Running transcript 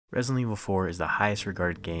Resident Evil 4 is the highest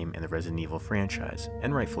regarded game in the Resident Evil franchise,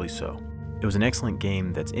 and rightfully so. It was an excellent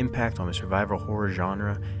game that's impact on the survival horror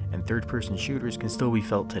genre and third-person shooters can still be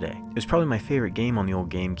felt today. It was probably my favorite game on the old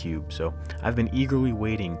GameCube, so I've been eagerly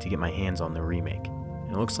waiting to get my hands on the remake,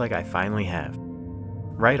 and it looks like I finally have.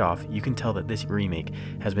 Right off, you can tell that this remake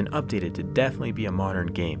has been updated to definitely be a modern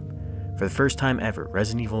game. For the first time ever,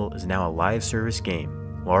 Resident Evil is now a live service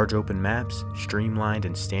game. Large open maps, streamlined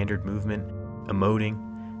and standard movement, emoting,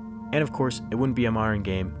 and of course, it wouldn't be a modern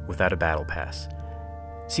game without a battle pass.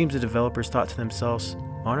 Seems the developers thought to themselves,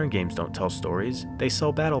 modern games don't tell stories, they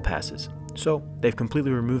sell battle passes. So, they've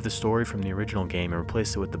completely removed the story from the original game and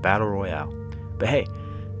replaced it with the Battle Royale. But hey,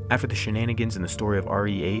 after the shenanigans in the story of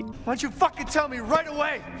RE8, why don't you fucking tell me right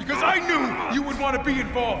away? Because I knew you would want to be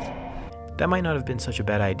involved! That might not have been such a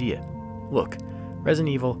bad idea. Look,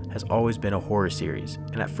 Resident Evil has always been a horror series,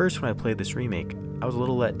 and at first when I played this remake, I was a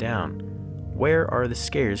little let down. Where are the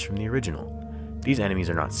scares from the original? These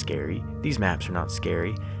enemies are not scary, these maps are not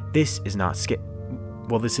scary, this is not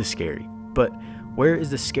well, this is scary, but where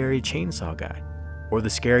is the scary chainsaw guy? Or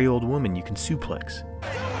the scary old woman you can suplex?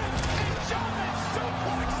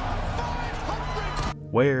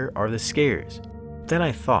 Where are the scares? Then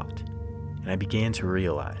I thought, and I began to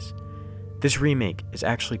realize, this remake is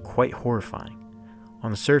actually quite horrifying.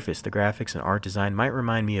 On the surface, the graphics and art design might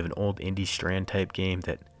remind me of an old indie Strand type game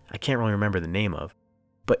that I can't really remember the name of,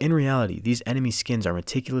 but in reality, these enemy skins are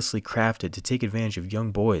meticulously crafted to take advantage of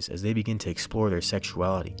young boys as they begin to explore their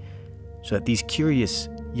sexuality, so that these curious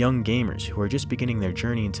young gamers who are just beginning their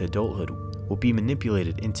journey into adulthood will be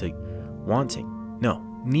manipulated into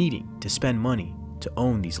needing to spend money to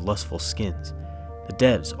own these lustful skins. The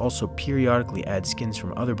devs also periodically add skins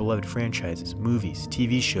from other beloved franchises, movies,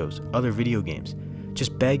 TV shows, other video games,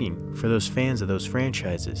 just begging for those fans of those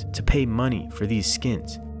franchises to pay money for these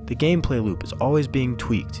skins. The gameplay loop is always being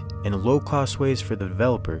tweaked in low-cost ways for the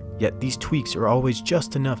developer, yet these tweaks are always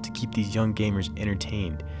just enough to keep these young gamers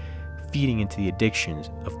entertained, feeding into the addictions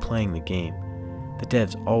of playing the game. The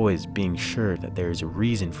devs always being sure that there is a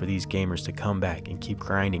reason for these gamers to come back and keep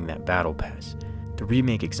grinding that battle pass. The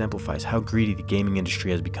remake exemplifies how greedy the gaming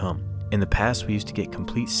industry has become. In the past, we used to get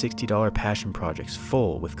complete $60 passion projects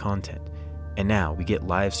full with content. And now we get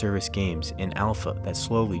live service games in alpha that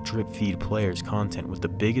slowly drip feed players content with the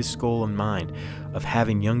biggest goal in mind of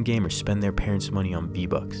having young gamers spend their parents' money on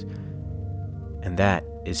V-Bucks. And that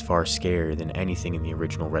is far scarier than anything in the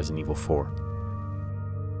original Resident Evil 4.